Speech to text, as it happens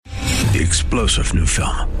The explosive new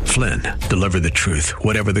film, Flynn, deliver the truth,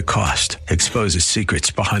 whatever the cost, exposes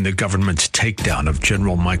secrets behind the government's takedown of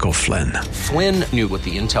General Michael Flynn. Flynn knew what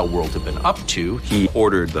the intel world had been up to. He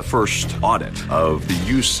ordered the first audit of the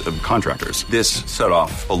use of contractors. This set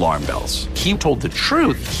off alarm bells. He told the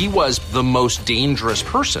truth. He was the most dangerous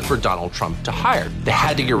person for Donald Trump to hire. They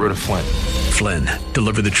had to get rid of Flynn. Flynn,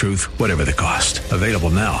 deliver the truth, whatever the cost. Available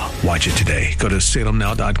now. Watch it today. Go to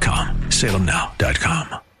salemnow.com.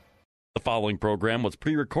 salemnow.com. The following program was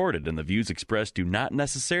pre-recorded, and the views expressed do not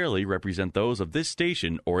necessarily represent those of this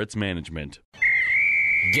station or its management.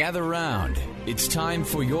 Gather round. It's time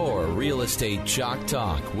for your Real Estate Chalk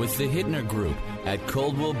Talk with the Hittner Group at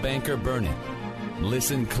Coldwell Banker Burnett.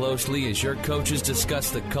 Listen closely as your coaches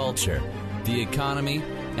discuss the culture, the economy,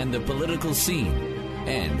 and the political scene,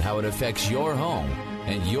 and how it affects your home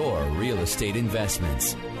and your real estate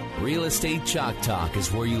investments. Real Estate Chalk Talk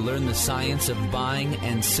is where you learn the science of buying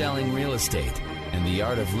and selling real estate and the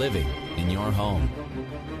art of living in your home.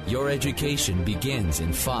 Your education begins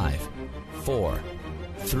in 5, 4,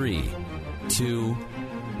 3, 2,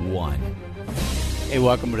 1. Hey,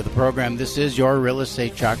 welcome to the program. This is your Real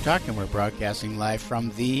Estate Chalk Talk, and we're broadcasting live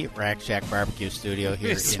from the Rack Shack Barbecue Studio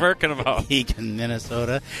here in Eagan,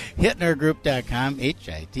 Minnesota. HittnerGroup.com,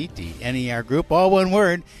 Hittner Group, all one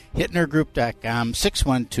word, HittnerGroup.com,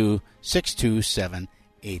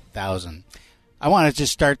 612-627-8000. I want to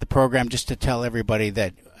just start the program just to tell everybody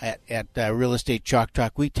that at Real Estate Chalk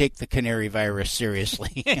Talk, we take the canary virus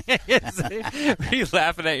seriously. Are you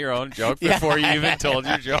laughing at your own joke before you even told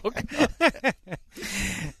your joke?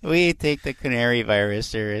 We take the canary virus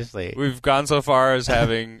seriously. We've gone so far as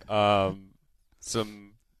having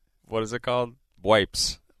some, what is it called?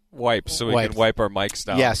 Wipes, so we can wipe our mics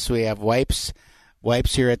down. Yes, we have wipes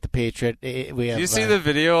here at the Patriot. We have, do you see the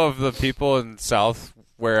video of the people in South,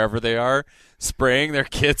 wherever they are, spraying their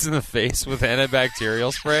kids in the face with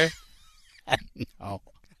antibacterial spray? No.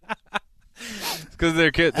 Because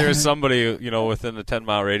there was somebody, within the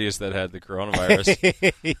 10-mile radius that had the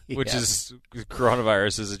coronavirus, which is,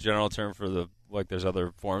 coronavirus is a general term for there's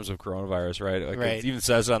other forms of coronavirus, right? Right. It even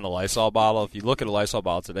says it on the Lysol bottle. If you look at a Lysol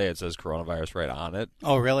bottle today, it says coronavirus right on it.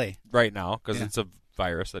 Oh, really? Right now, because it's a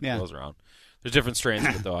virus that goes around. There's different strains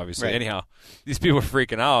of it, though, obviously. Right. Anyhow, these people are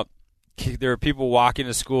freaking out. There are people walking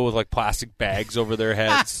to school with plastic bags over their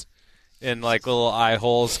heads and little eye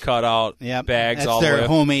holes cut out, bags that's all the way. Their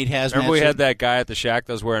homemade hazmat. Remember we had that guy at the shack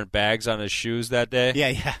that was wearing bags on his shoes that day?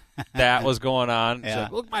 Yeah. That was going on. He's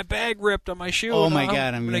like, look, my bag ripped on my shoe. Oh, my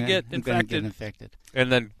God, I'm going to get infected.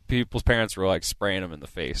 And then people's parents were spraying them in the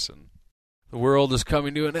face, and the world is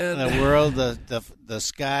coming to an end. The world, the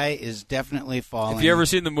sky is definitely falling. Have you ever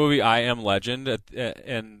seen the movie I Am Legend?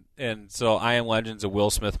 And so I Am Legend's a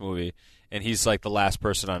Will Smith movie, and he's the last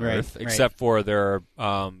person on Earth, except for there's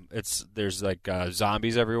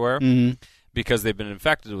zombies everywhere because they've been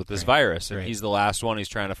infected with this virus, and he's the last one. He's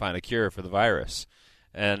trying to find a cure for the virus,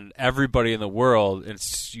 and everybody in the world,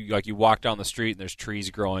 it's you walk down the street and there's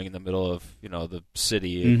trees growing in the middle of the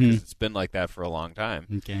city. Because it's been like that for a long time.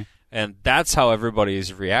 Okay. And that's how everybody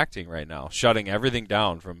is reacting right now, shutting everything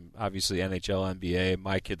down from obviously NHL, NBA,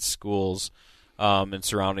 my kids' schools. And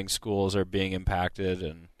surrounding schools are being impacted,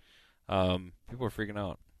 and people are freaking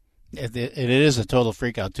out. It is a total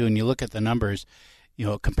freak out, too. And you look at the numbers,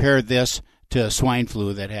 compare this to swine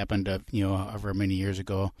flu that happened, over many years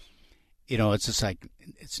ago. It's just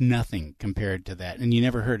it's nothing compared to that. And you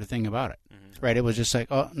never heard a thing about it, right? It was just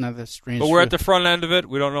another strange. But we're at the front end of it.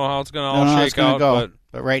 We don't know how it's going to all shake out.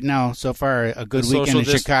 But right now, so far, a good weekend in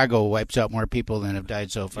Chicago wipes out more people than have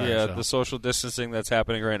died so far. Yeah, the social distancing that's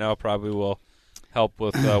happening right now probably will help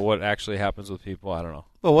with what actually happens with people. I don't know.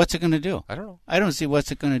 Well, what's it going to do? I don't know. I don't see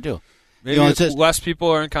what's it going to do. Maybe less people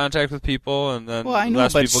are in contact with people, and then I know,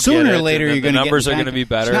 less but people sooner get it, or later you're going to get numbers are going to be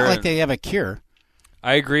better. It's not like they have a cure.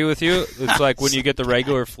 I agree with you. It's like when you get the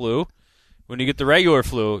regular flu. When you get the regular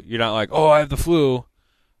flu, you're not like, oh, I have the flu.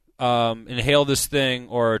 Inhale this thing,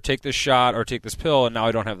 or take this shot, or take this pill, and now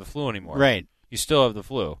I don't have the flu anymore. Right. You still have the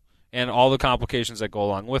flu, and all the complications that go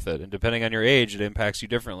along with it. And depending on your age, it impacts you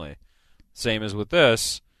differently. Same as with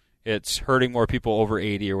this. It's hurting more people over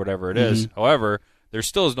 80 or whatever it is. However, there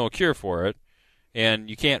still is no cure for it, and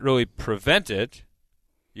you can't really prevent it.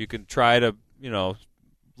 You can try to,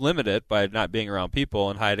 limit it by not being around people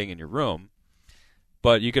and hiding in your room.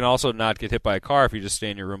 But you can also not get hit by a car if you just stay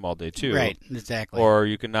in your room all day, too. Right, exactly. Or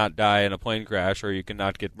you can not die in a plane crash, or you can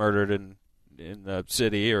not get murdered in the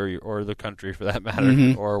city or the country, for that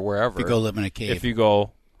matter, or wherever. If you go live in a cave. If you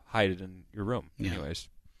go hide it in your room. Anyways.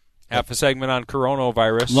 Half a segment on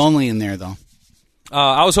coronavirus. Lonely in there, though.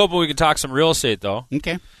 I was hoping we could talk some real estate, though.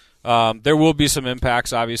 Okay. There will be some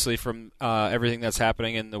impacts, obviously, from everything that's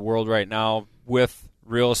happening in the world right now with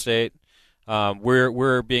real estate.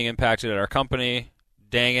 We're being impacted at our company.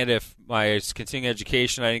 Dang it, if my continuing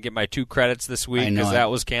education, I didn't get my 2 credits this week because that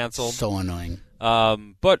was canceled. So annoying.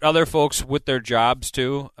 But other folks with their jobs,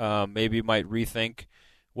 too, maybe might rethink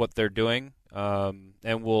what they're doing.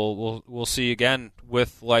 And we'll see again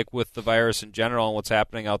with the virus in general and what's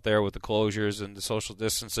happening out there with the closures and the social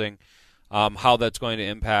distancing, how that's going to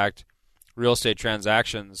impact real estate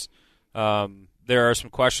transactions. There are some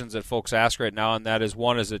questions that folks ask right now, and that is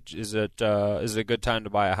one: is it a good time to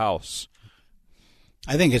buy a house?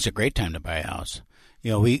 I think it's a great time to buy a house.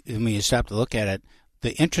 When you stop to look at it,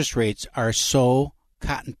 the interest rates are so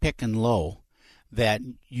cotton picking low that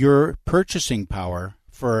your purchasing power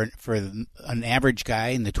for an average guy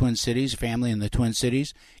in the Twin Cities, family in the Twin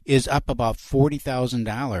Cities, is up about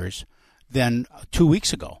 $40,000 than 2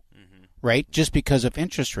 weeks ago, right? Just because of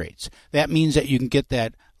interest rates. That means that you can get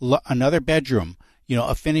that another bedroom,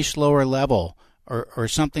 a finished lower level or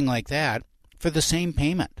something like that for the same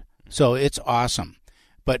payment. So it's awesome.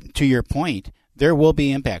 But to your point, there will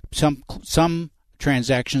be impact. Some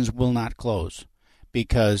transactions will not close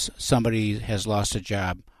because somebody has lost a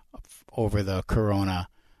job over the corona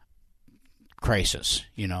crisis,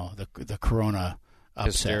 the corona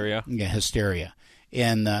upset. Hysteria. Yeah, hysteria.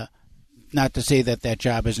 And not to say that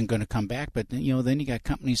job isn't going to come back, but then you got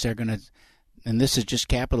companies that are going to, and this is just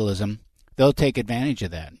capitalism, they'll take advantage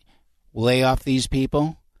of that. Lay off these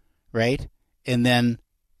people, right? And then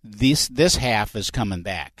this half is coming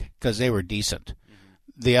back because they were decent.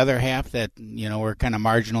 The other half that, were kind of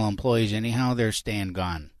marginal employees anyhow, they're staying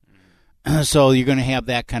gone. So you're going to have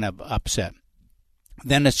that kind of upset.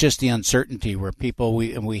 Then it's just the uncertainty where people,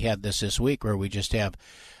 we had this week, where we just have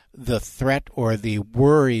the threat or the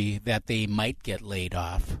worry that they might get laid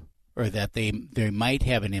off or that they might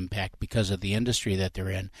have an impact because of the industry that they're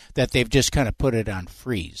in, that they've just kind of put it on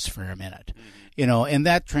freeze for a minute. And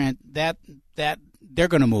that they're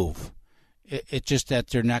going to move. It's just that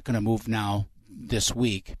they're not going to move now this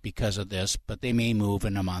week because of this, but they may move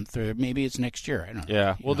in a month or maybe it's next year. I don't know.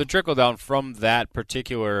 Yeah. Well, the trickle down from that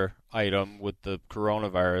particular item with the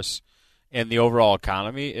coronavirus and the overall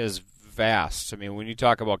economy is vast. I mean, when you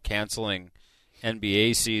talk about canceling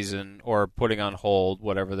NBA season or putting on hold,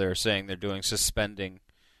 whatever they're saying they're doing, suspending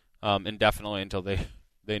indefinitely until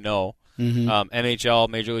they know. NHL,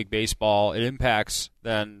 Major League Baseball, it impacts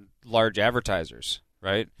then large advertisers,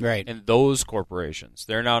 right? Right. And those corporations,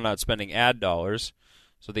 they're now not spending ad dollars,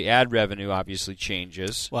 so the ad revenue obviously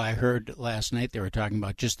changes. Well, I heard last night they were talking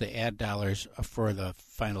about just the ad dollars for the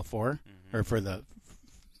Final Four or for the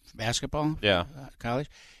basketball college.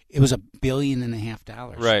 It was $1.5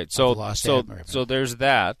 billion. Right. So there's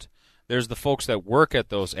that. There's the folks that work at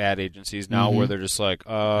those ad agencies now where they're just like,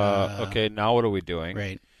 okay, now what are we doing?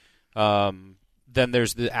 Right. Then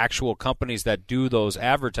there's the actual companies that do those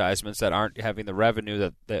advertisements that aren't having the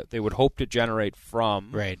revenue that they would hope to generate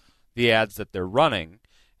from the ads that they're running,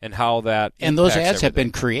 and how that and those ads everything. Have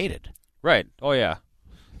been created. Right. Oh yeah.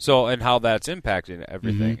 So and how that's impacting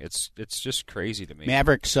everything. It's just crazy to me.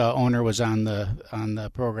 Maverick's owner was on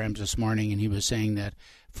the programs this morning, and he was saying that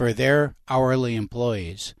for their hourly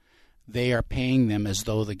employees, they are paying them as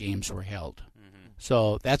though the games were held.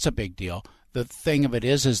 So that's a big deal. The thing of it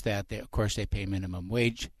is that they, of course, they pay minimum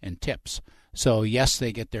wage and tips. So yes,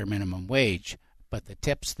 they get their minimum wage, but the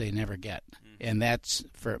tips they never get, and that's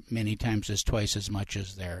for many times is twice as much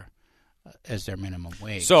as their minimum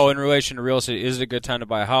wage. So in relation to real estate, is it a good time to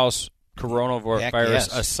buy a house?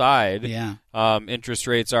 Coronavirus aside, interest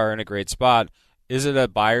rates are in a great spot. Is it a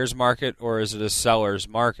buyer's market or is it a seller's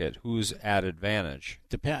market? Who's at advantage?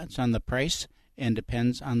 Depends on the price and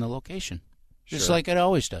depends on the location, just like it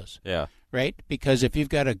always does. Yeah. Right? Because if you've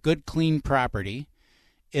got a good, clean property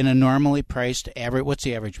in a normally priced average, what's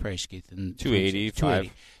the average price, Keith?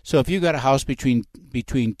 $280. So if you've got a house between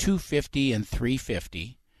 $250 and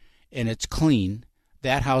 $350, and it's clean,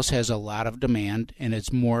 that house has a lot of demand, and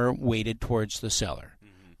it's more weighted towards the seller,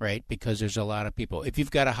 right? Because there's a lot of people. If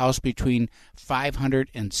you've got a house between $500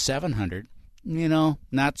 and $700,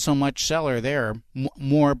 not so much seller there,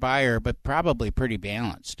 more buyer, but probably pretty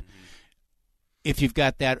balanced. If you've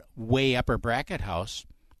got that way upper bracket house,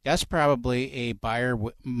 that's probably a buyer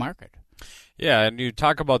market. Yeah, and you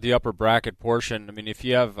talk about the upper bracket portion. I mean, if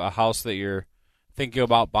you have a house that you're thinking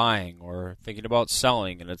about buying or thinking about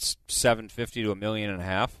selling, and it's $750,000 to $1.5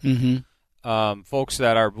 million, folks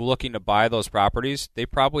that are looking to buy those properties, they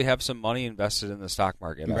probably have some money invested in the stock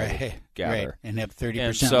market. Right. And have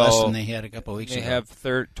 30% so less than they had a couple of weeks ago. They have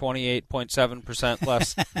 28.7%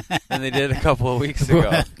 less than they did a couple of weeks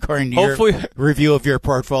ago. According to your review of your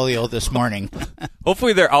portfolio this morning.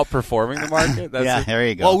 Hopefully they're outperforming the market. There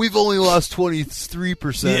you go. Well, we've only lost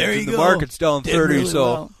 23%. There you the go. Market's down 30%, really so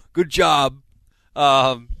well. Good job.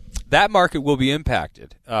 That market will be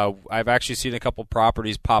impacted. I've actually seen a couple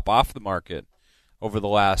properties pop off the market over the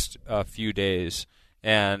last few days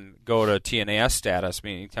and go to TNAS status,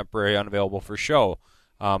 meaning temporary unavailable for show.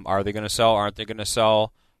 Are they going to sell? Aren't they going to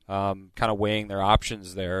sell? Kind of weighing their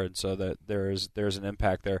options there, and so that there's an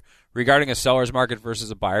impact there. Regarding a seller's market versus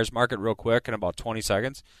a buyer's market, real quick in about 20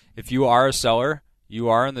 seconds, if you are a seller, you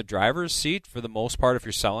are in the driver's seat for the most part if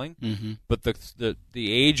you're selling. Mm-hmm. But the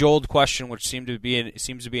age-old question, which seems to be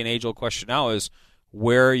an age-old question now, is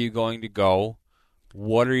where are you going to go?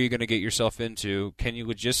 What are you going to get yourself into? Can you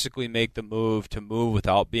logistically make the move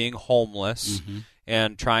without being homeless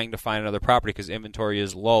and trying to find another property because inventory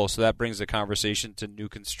is low? So that brings the conversation to new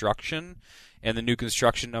construction and the new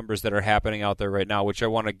construction numbers that are happening out there right now, which I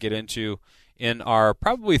want to get into in our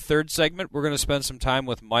probably third segment. We're going to spend some time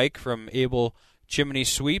with Mike from Able Chimney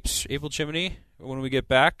Sweeps, Able Chimney, when we get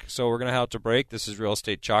back. So we're going to have to break. This is Real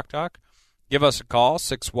Estate Chalk Talk. Give us a call,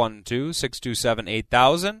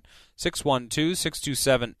 612-627-8000,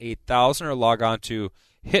 612-627-8000, or log on to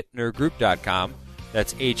hittnergroup.com.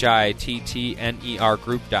 That's HITTNER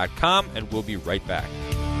group.com, and we'll be right back.